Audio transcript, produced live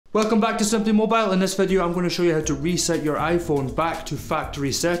Welcome back to Simply Mobile. In this video I'm going to show you how to reset your iPhone back to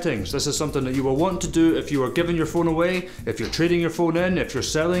factory settings. This is something that you will want to do if you are giving your phone away, if you're trading your phone in, if you're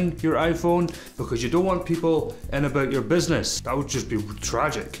selling your iPhone, because you don't want people in about your business. That would just be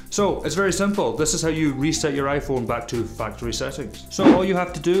tragic. So it's very simple. This is how you reset your iPhone back to factory settings. So all you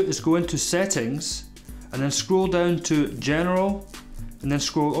have to do is go into settings and then scroll down to general and then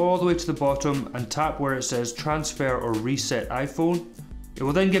scroll all the way to the bottom and tap where it says transfer or reset iPhone. It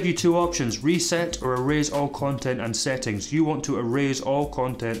will then give you two options, reset or erase all content and settings. You want to erase all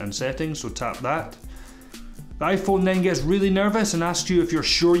content and settings, so tap that. The iPhone then gets really nervous and asks you if you're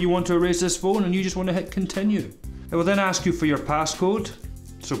sure you want to erase this phone, and you just want to hit continue. It will then ask you for your passcode,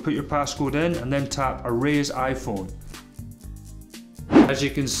 so put your passcode in and then tap erase iPhone. As you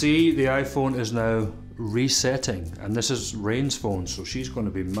can see, the iPhone is now resetting, and this is Rain's phone, so she's going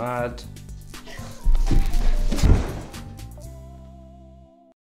to be mad.